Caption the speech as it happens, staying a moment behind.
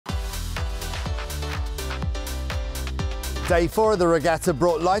Day 4 of the regatta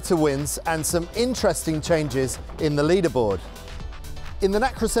brought lighter winds and some interesting changes in the leaderboard. In the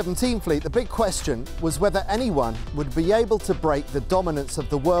NACRA 17 fleet, the big question was whether anyone would be able to break the dominance of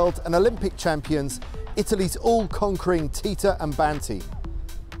the world and Olympic champions, Italy's all-conquering Tita and Banti.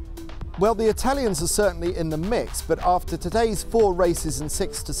 Well, the Italians are certainly in the mix, but after today's 4 races and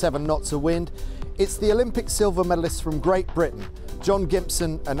 6 to 7 knots of wind, it's the Olympic silver medalists from Great Britain, John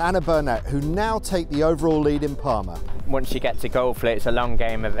Gimpson and Anna Burnett, who now take the overall lead in Parma. Once you get to goal fleet, it's a long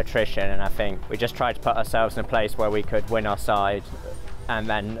game of attrition, and I think we just tried to put ourselves in a place where we could win our side, and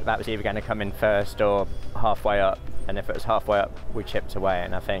then that was either going to come in first or halfway up, and if it was halfway up, we chipped away,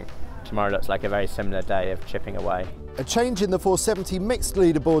 and I think tomorrow looks like a very similar day of chipping away. A change in the 470 mixed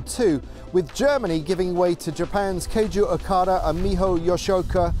leaderboard too, with Germany giving way to Japan's Keiju Okada and Miho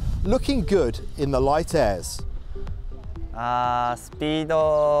Yoshioka, looking good in the light airs. スピー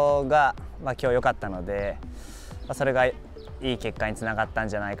ドが今日良かったので、それがいい結果につながったん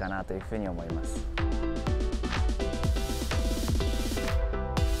じゃないかなというふうに思います。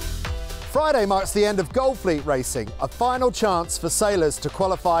Friday marks the end of Gold Fleet racing, a final chance for sailors to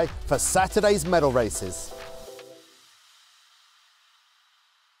qualify for Saturday's medal races.